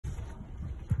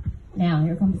Now,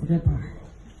 here comes the good part.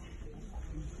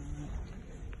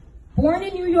 Born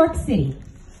in New York City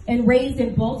and raised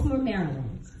in Baltimore,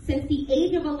 Maryland, since the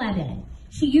age of 11,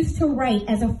 she used to write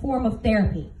as a form of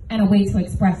therapy and a way to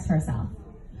express herself.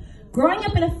 Growing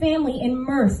up in a family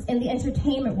immersed in the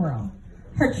entertainment world,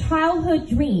 her childhood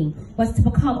dream was to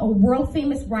become a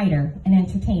world-famous writer and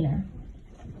entertainer.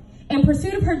 In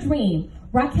pursuit of her dream,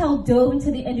 Rachquel dove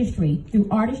into the industry through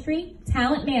artistry,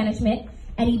 talent management,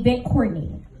 and event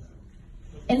coordinating.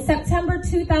 In September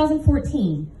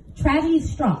 2014, tragedy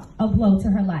struck a blow to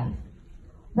her life.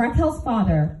 Rachquel's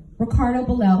father,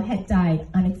 Bellot, had died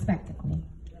unexpectedly.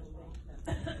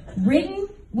 Ridden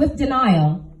with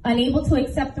denial, unable to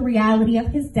accept the reality of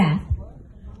his death,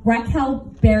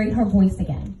 Rachquel buried her voice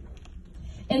again.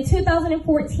 In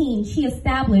 2014, she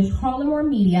established Harlemore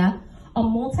Media, a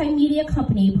multimedia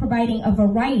company providing a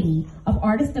variety of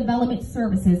artist development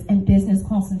services and business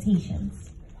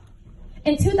consultations.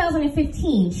 In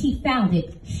 2015, she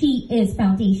founded She Is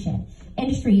Foundation,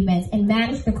 industry events, and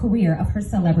managed the career of her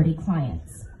celebrity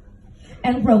clients,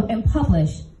 and wrote and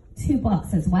published 2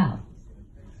 books as well.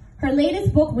 Her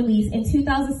latest book, released in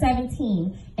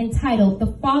 2017, entitled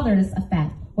The Fatherless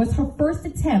Effect, was her first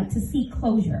attempt to seek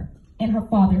closure in her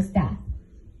father's death.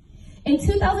 In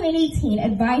 2018,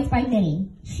 advised by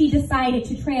many, she decided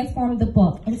to transform the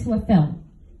book into a film.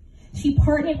 She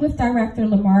partnered with director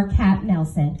Lamar Cap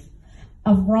Nelson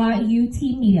of Raw UT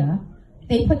Media.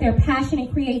 They put their passion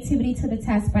and creativity to the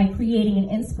test by creating an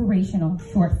inspirational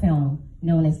short film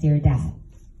known as Dear Dad.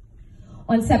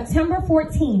 On September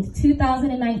 14,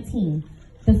 2019,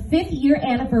 the 5th year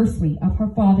anniversary of her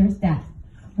father's death,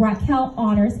 Rachquel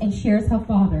honors and shares her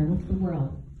father with the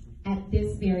world at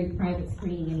this very private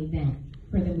screening and event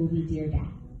for the movie Dear Dad.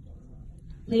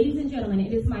 Ladies and gentlemen,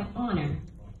 it is my honor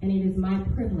and it is my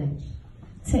privilege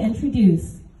to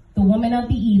introduce the woman of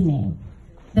the evening,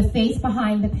 the face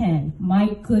behind the pen, my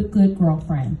good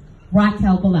girlfriend,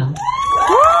 Rachquel Bellot.